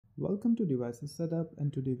Welcome to Devices Setup,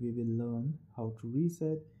 and today we will learn how to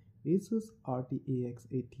reset Asus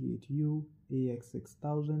RT-AX88U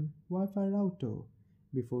AX6000 Wi-Fi router.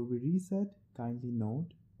 Before we reset, kindly note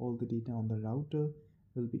all the data on the router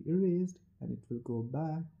will be erased and it will go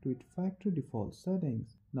back to its factory default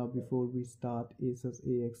settings. Now before we start Asus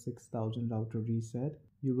AX6000 router reset,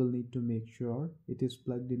 you will need to make sure it is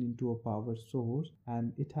plugged into a power source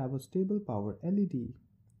and it have a stable power LED.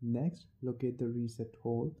 Next, locate the reset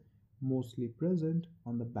hole mostly present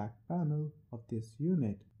on the back panel of this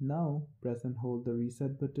unit. Now press and hold the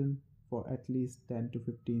reset button for at least 10 to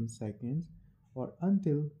 15 seconds or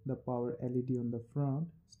until the power LED on the front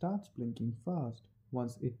starts blinking fast.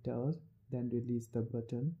 Once it does, then release the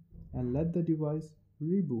button and let the device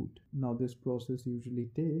reboot. Now this process usually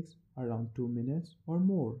takes around 2 minutes or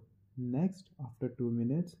more. Next, after 2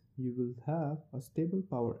 minutes, you will have a stable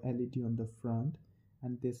power LED on the front,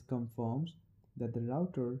 and this confirms that the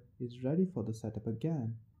router is ready for the setup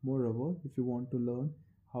again. Moreover, if you want to learn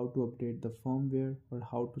how to update the firmware or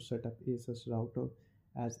how to set up Asus router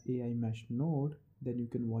as AI mesh node, then you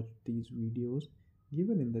can watch these videos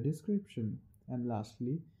given in the description. And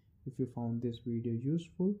lastly, if you found this video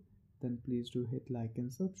useful, then please do hit like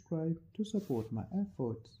and subscribe to support my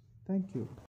efforts. Thank you.